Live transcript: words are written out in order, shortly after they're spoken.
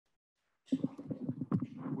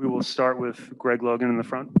We'll start with Greg Logan in the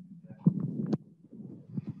front.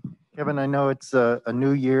 Kevin, I know it's a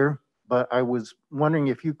new year, but I was wondering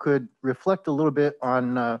if you could reflect a little bit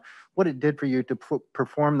on what it did for you to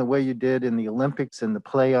perform the way you did in the Olympics and the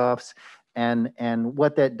playoffs, and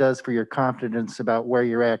what that does for your confidence about where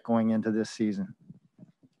you're at going into this season.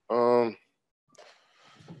 Yeah,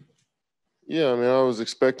 I mean, I was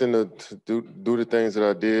expecting to do the things that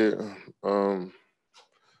I did,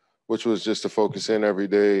 which was just to focus in every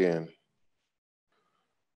day and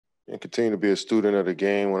continue to be a student of the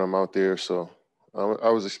game when I'm out there. So I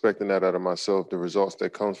was expecting that out of myself. The results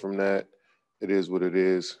that comes from that, it is what it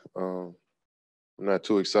is. I'm not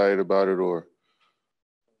too excited about it, or,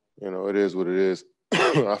 it is what it is.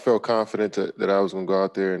 I felt confident that I was going to go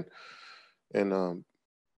out there and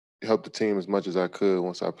help the team as much as I could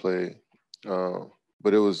once I played.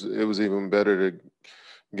 But it was even better to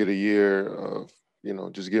get a year of,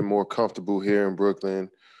 just get more comfortable here in Brooklyn,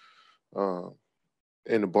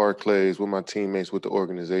 in the Barclays with my teammates, with the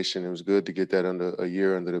organization. It was good to get that under a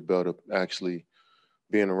year under the belt of actually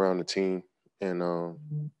being around the team. And,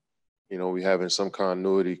 we having some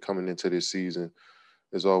continuity coming into this season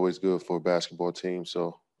is always good for a basketball team.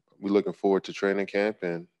 So we're looking forward to training camp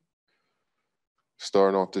and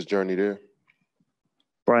starting off this journey there.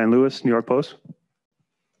 Brian Lewis, New York Post.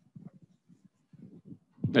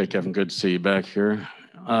 Hey, Kevin, good to see you back here.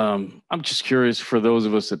 I'm just curious, for those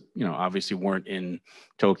of us that, obviously weren't in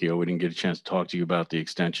Tokyo, we didn't get a chance to talk to you about the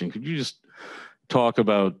extension. Could you just talk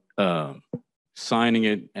about signing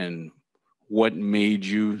it and what made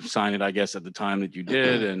you sign it, I guess, at the time that you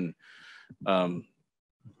did, and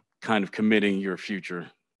kind of committing your future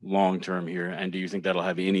long-term here? And do you think that'll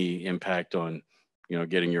have any impact on,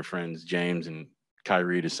 getting your friends James and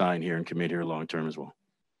Kyrie to sign here and commit here long-term as well?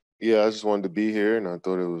 Yeah, I just wanted to be here, and I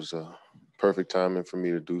thought it was perfect timing for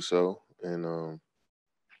me to do so. And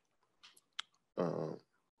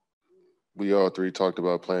we all three talked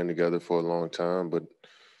about playing together for a long time, but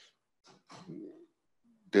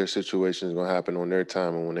their situation is going to happen on their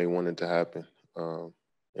time and when they want it to happen.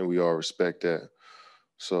 And we all respect that.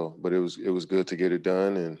 So, but it was good to get it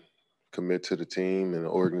done and commit to the team and the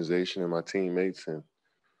organization and my teammates, and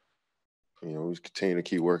we continue to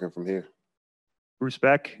keep working from here. Bruce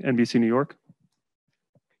Beck, NBC New York.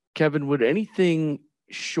 Kevin, would anything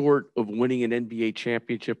short of winning an NBA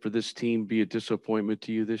championship for this team be a disappointment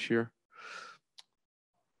to you this year?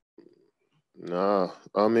 Nah,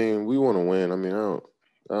 I mean, we want to win. I mean, I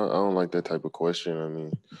don't like that type of question. I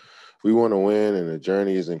mean, we want to win, and the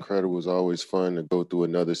journey is incredible. It's always fun to go through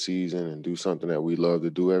another season and do something that we love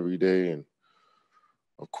to do every day. And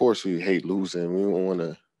of course, we hate losing. We don't want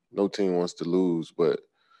to. No team wants to lose, but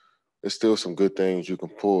there's still some good things you can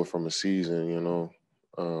pull from a season,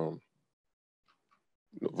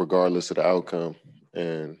 regardless of the outcome.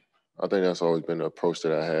 And I think that's always been the approach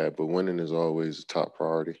that I had, but winning is always a top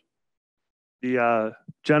priority. The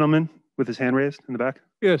gentleman with his hand raised in the back.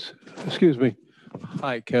 Yes, excuse me.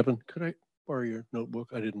 Hi, Kevin. Could I borrow your notebook?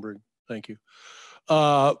 I didn't bring. Thank you.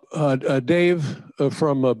 Dave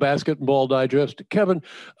from Basketball Digest. Kevin,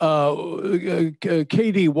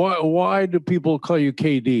 KD, why do people call you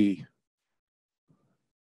KD?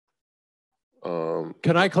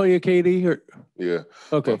 Can I call you KD? Or? Yeah.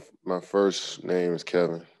 Okay. My first name is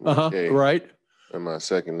Kevin. Right. And my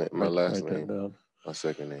second name, my last name. My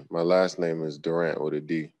second name. My last name is Durant with a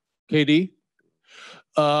D. KD.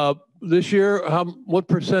 This year, what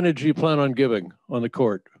percentage do you plan on giving on the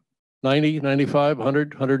court? 90, 95,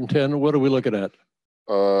 100, 110? What are we looking at?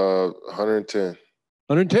 110.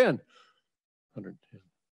 110. 110.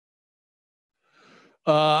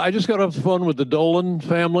 I just got off the phone with the Dolan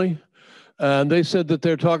family, and they said that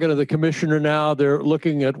they're talking to the commissioner now. They're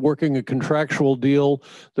looking at working a contractual deal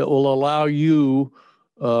that will allow you,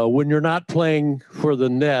 when you're not playing for the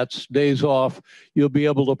Nets, days off, you'll be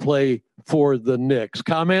able to play for the Knicks.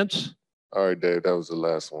 Comments? All right, Dave, that was the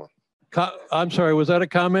last one. I'm sorry, was that a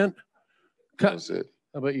comment? That's it.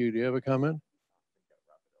 How about you? Do you have a comment?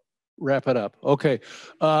 Wrap it up. Okay.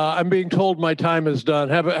 I'm being told my time is done.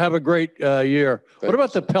 Have a great year. What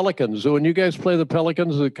about the Pelicans? When you guys play the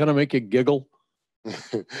Pelicans, does it kind of make you giggle?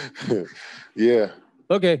 Yeah.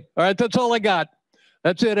 Okay. All right. That's all I got.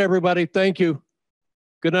 That's it, everybody. Thank you.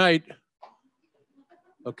 Good night.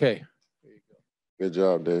 Okay. There you go. Good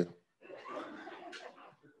job, Dave.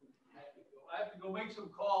 I have to go make some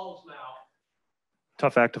calls now.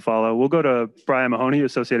 Tough act to follow. We'll go to Brian Mahoney,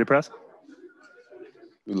 Associated Press.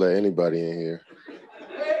 You let anybody in here.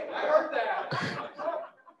 Hey, I heard that.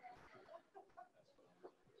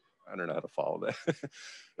 I don't know how to follow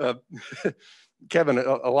that. Kevin,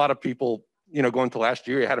 a lot of people going to last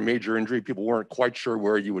year, you had a major injury. People weren't quite sure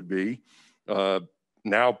where you would be.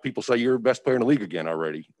 Now people say you're the best player in the league again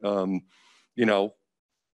already.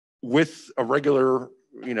 With a regular,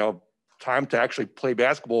 time to actually play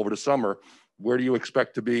basketball over the summer, where do you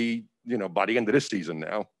expect to be, by the end of this season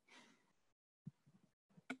now?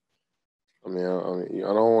 I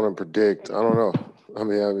don't want to predict. I don't know.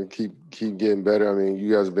 Keep getting better.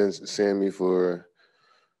 You guys have been seeing me for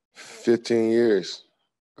 15 years.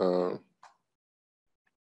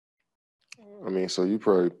 So you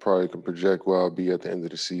probably can project where I'll be at the end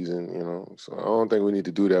of the season, So I don't think we need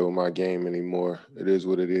to do that with my game anymore. It is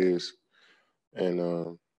what it is.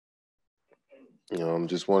 And, I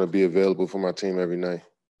just want to be available for my team every night.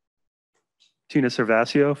 Tina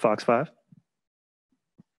Cervasio, Fox 5.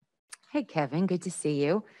 Hey, Kevin, good to see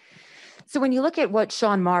you. So when you look at what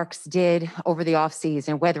Sean Marks did over the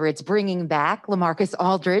offseason, whether it's bringing back LaMarcus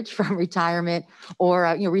Aldridge from retirement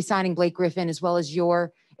or re-signing Blake Griffin as well as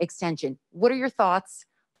your extension, what are your thoughts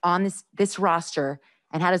on this roster,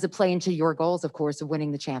 and how does it play into your goals, of course, of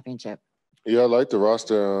winning the championship? Yeah, I like the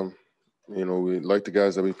roster. We like the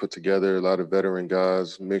guys that we put together, a lot of veteran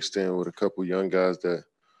guys mixed in with a couple young guys that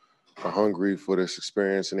are hungry for this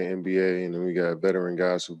experience in the NBA. And then we got veteran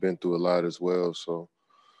guys who've been through a lot as well. So,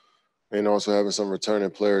 and also having some returning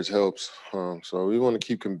players helps. So we want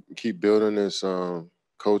to keep building this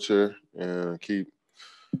culture and keep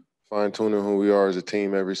fine-tuning who we are as a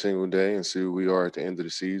team every single day and see who we are at the end of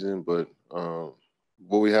the season. But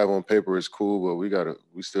what we have on paper is cool, but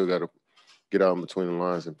we still gotta get out in between the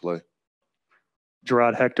lines and play.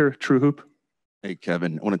 Gerard Hector, True Hoop. Hey,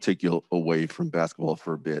 Kevin, I want to take you away from basketball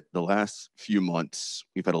for a bit. The last few months,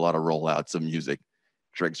 we've had a lot of rollouts of music.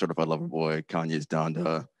 Drake, Certified Lover Boy, Kanye's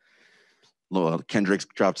Donda, Kendrick's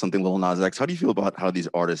dropped something, Lil Nas X. How do you feel about how these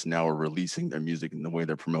artists now are releasing their music and the way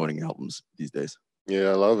they're promoting albums these days? Yeah,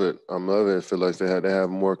 I love it. I love it. I feel like they had to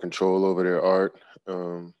have more control over their art.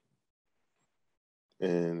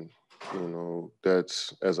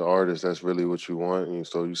 That's, as an artist, that's really what you want. And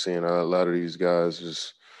so you're seeing a lot of these guys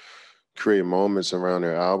just create moments around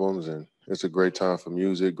their albums, and it's a great time for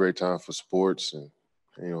music, great time for sports. And,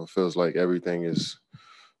 it feels like everything is,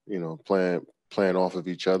 playing off of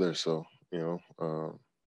each other. So,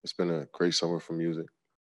 it's been a great summer for music.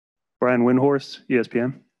 Brian Windhorst,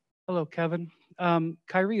 ESPN. Hello, Kevin.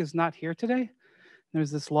 Kyrie is not here today.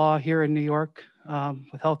 There's this law here in New York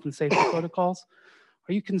with health and safety protocols.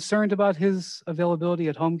 Are you concerned about his availability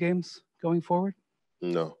at home games going forward?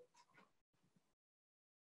 No.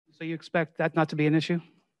 So you expect that not to be an issue?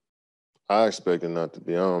 I expect it not to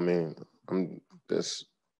be.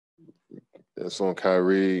 That's on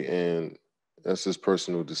Kyrie, and that's his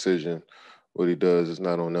personal decision. What he does is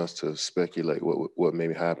not on us to speculate what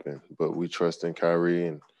may happen. But we trust in Kyrie,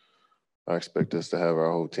 and I expect us to have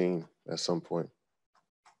our whole team at some point.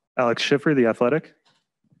 Alex Schiffer, The Athletic.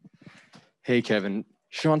 Hey, Kevin.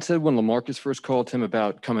 Sean said when LaMarcus first called him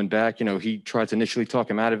about coming back, he tried to initially talk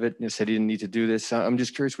him out of it and said he didn't need to do this. I'm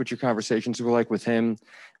just curious what your conversations were like with him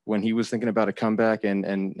when he was thinking about a comeback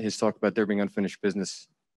and his talk about there being unfinished business.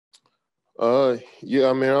 Yeah,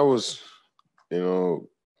 I was,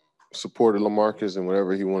 supported LaMarcus and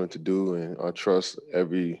whatever he wanted to do, and I trust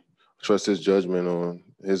his judgment on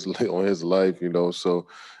his life, So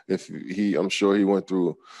I'm sure he went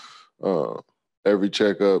through every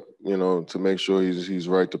checkup, to make sure he's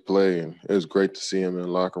right to play. And it was great to see him in the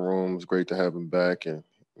locker room. It was great to have him back. And,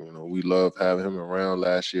 we loved having him around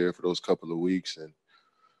last year for those couple of weeks. And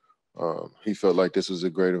he felt like this was a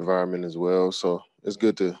great environment as well. So it's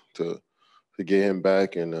good to get him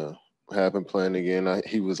back and have him playing again.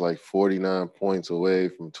 He was like 49 points away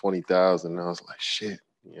from 20,000. And I was like, shit,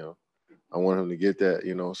 I want him to get that,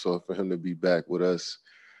 so for him to be back with us,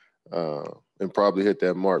 and probably hit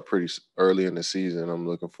that mark pretty early in the season. I'm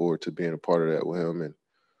looking forward to being a part of that with him, and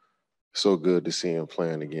so good to see him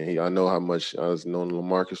playing again. I know how much I was known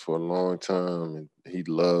LaMarcus for a long time, and he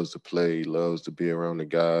loves to play. He loves to be around the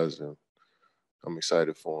guys, and I'm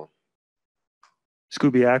excited for him.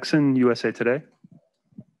 Scooby Axon, USA Today.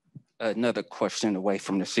 Another question away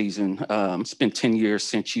from the season. It's been 10 years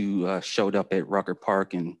since you showed up at Rucker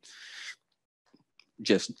Park and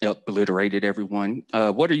just obliterated everyone.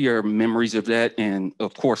 What are your memories of that? And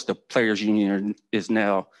of course, the Players Union is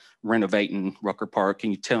now renovating Rucker Park. Can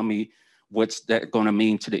you tell me what's that going to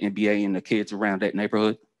mean to the NBA and the kids around that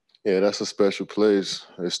neighborhood? Yeah, that's a special place,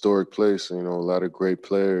 a historic place. A lot of great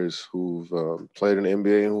players who've played in the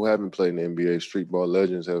NBA and who haven't played in the NBA. Street ball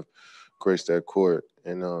legends have graced that court.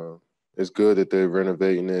 And it's good that they're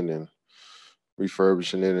renovating it and,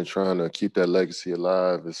 refurbishing it and trying to keep that legacy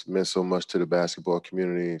alive. It's meant so much to the basketball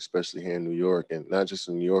community, especially here in New York, and not just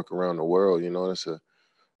in New York, around the world.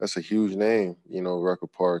 That's a huge name, Rucker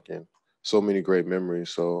Park, and so many great memories.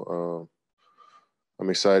 So I'm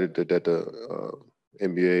excited that the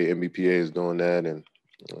NBA, NBPA is doing that, and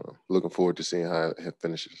looking forward to seeing how it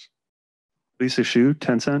finishes. Lisa Shu,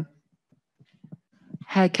 10 Cent.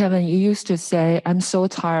 Hi, Kevin. You used to say, I'm so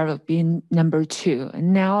tired of being number 2.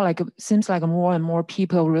 And now, it seems like more and more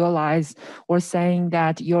people realize or saying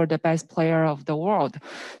that you're the best player of the world.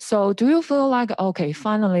 So do you feel like, okay,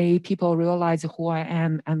 finally people realize who I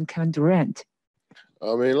am? I'm Kevin Durant.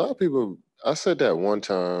 I mean, a lot of people, I said that one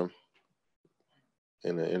time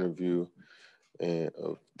in an interview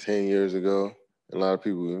 10 years ago. A lot of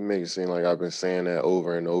people make it seem like I've been saying that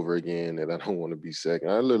over and over again, that I don't want to be second.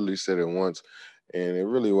 I literally said it once, and it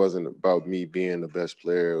really wasn't about me being the best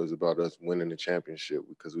player. It was about us winning the championship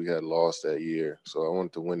because we had lost that year. So I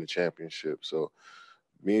wanted to win the championship. So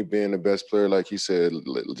me being the best player, like he said,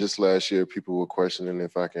 just last year, people were questioning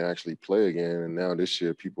if I can actually play again. And now this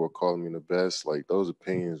year, people are calling me the best. Like, those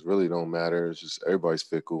opinions really don't matter. It's just everybody's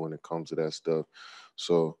fickle when it comes to that stuff.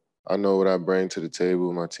 So I know what I bring to the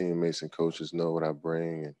table. My teammates and coaches know what I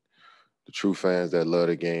bring. And the true fans that love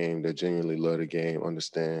the game, that genuinely love the game,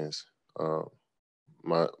 understands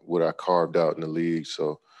what I carved out in the league.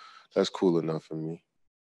 So that's cool enough for me.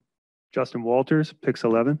 Justin Walters, Pix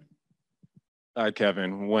 11. All right,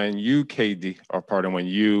 Kevin, when you,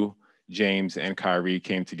 James, and Kyrie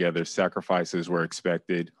came together, sacrifices were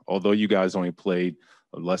expected. Although you guys only played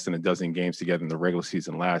less than a dozen games together in the regular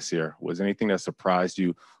season last year, was anything that surprised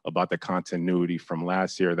you about the continuity from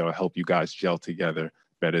last year that will help you guys gel together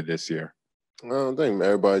better this year? I think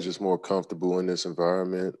everybody's just more comfortable in this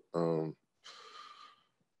environment.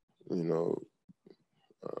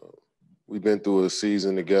 We've been through a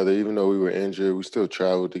season together. Even though we were injured, we still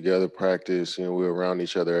traveled together, practice. We're around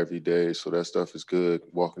each other every day. So that stuff is good.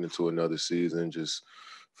 Walking into another season, just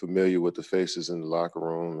familiar with the faces in the locker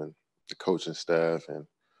room and the coaching staff.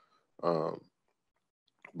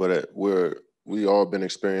 But we all been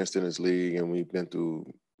experienced in this league, and we've been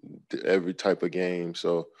through every type of game.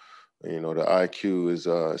 So, the IQ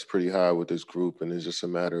is pretty high with this group, and it's just a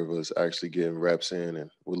matter of us actually getting reps in, and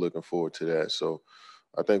we're looking forward to that. So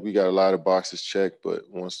I think we got a lot of boxes checked, but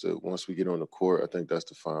once we get on the court, I think that's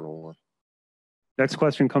the final one. Next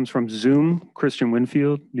question comes from Zoom, Christian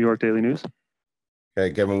Winfield, New York Daily News.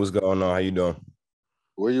 Hey, Kevin, what's going on? How you doing?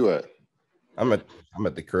 Where you at? I'm at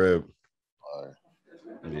the crib. All right.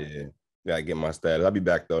 Yeah, gotta get my status. I'll be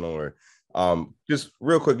back though, don't worry. Just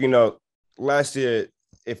real quick, last year,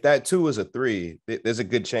 if that 2 is a 3, there's a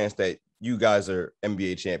good chance that you guys are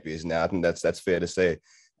NBA champions now. I think that's fair to say.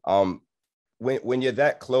 When you're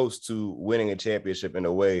that close to winning a championship in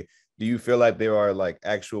a way, do you feel like there are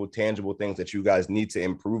actual tangible things that you guys need to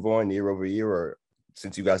improve on year over year, or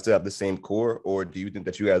since you guys still have the same core, or do you think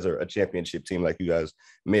that you guys are a championship team like you guys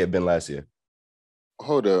may have been last year?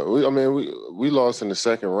 Hold up. We lost in the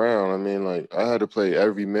second round. I had to play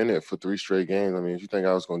every minute for 3 straight games. If you think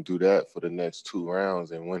I was going to do that for the next 2 rounds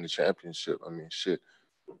and win the championship, shit.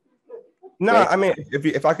 No,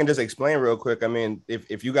 if I can just explain real quick,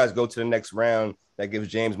 if you guys go to the next round, that gives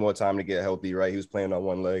James more time to get healthy, right? He was playing on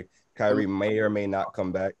one leg. Kyrie may or may not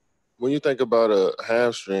come back. When you think about a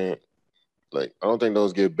hamstring, I don't think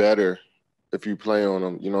those get better if you play on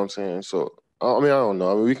them. You know what I'm saying? So, I don't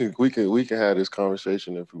know. We can have this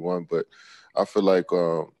conversation if we want, but I feel like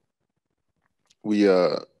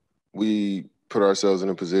we put ourselves in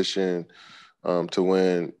a position to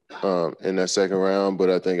win in that second round.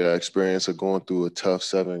 But I think our experience of going through a tough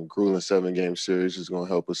grueling 7-game series is going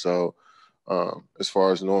to help us out as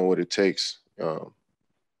far as knowing what it takes,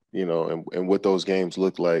 and what those games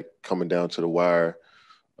look like coming down to the wire,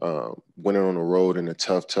 winning on the road in a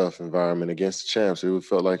tough environment against the champs. It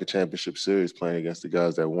felt like a championship series playing against the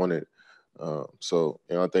guys that won it. So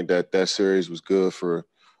I think that series was good for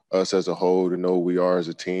us as a whole to know who we are as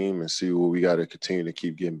a team and see what we got to continue to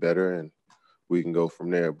keep getting better, and we can go from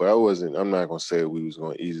there. But I'm not going to say we was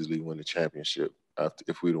going to easily win the championship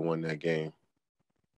if we'd have won that game.